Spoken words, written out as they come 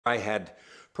I had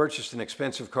purchased an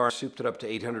expensive car, souped it up to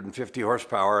 850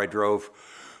 horsepower. I drove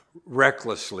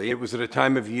recklessly. It was at a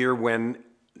time of year when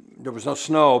there was no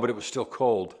snow, but it was still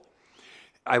cold.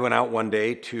 I went out one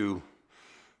day to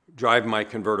drive my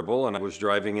convertible, and I was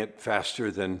driving it faster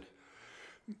than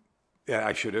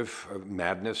I should have.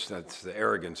 Madness, that's the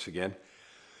arrogance again.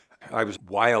 I was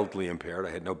wildly impaired.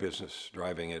 I had no business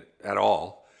driving it at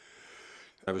all.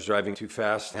 I was driving too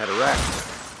fast, had a wreck.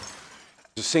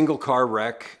 It was a single car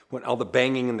wreck. When all the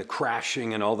banging and the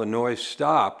crashing and all the noise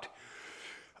stopped,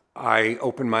 I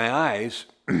opened my eyes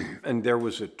and there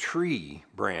was a tree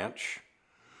branch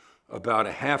about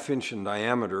a ½ inch in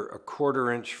diameter, a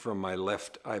 ¼ inch from my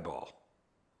left eyeball.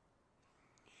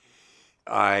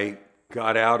 I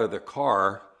got out of the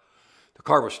car. The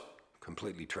car was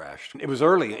completely trashed. It was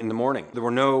early in the morning. There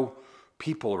were no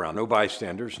people around, no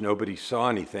bystanders. Nobody saw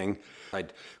anything.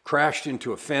 I'd crashed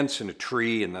into a fence and a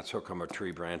tree, and that's how come a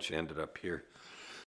tree branch ended up here.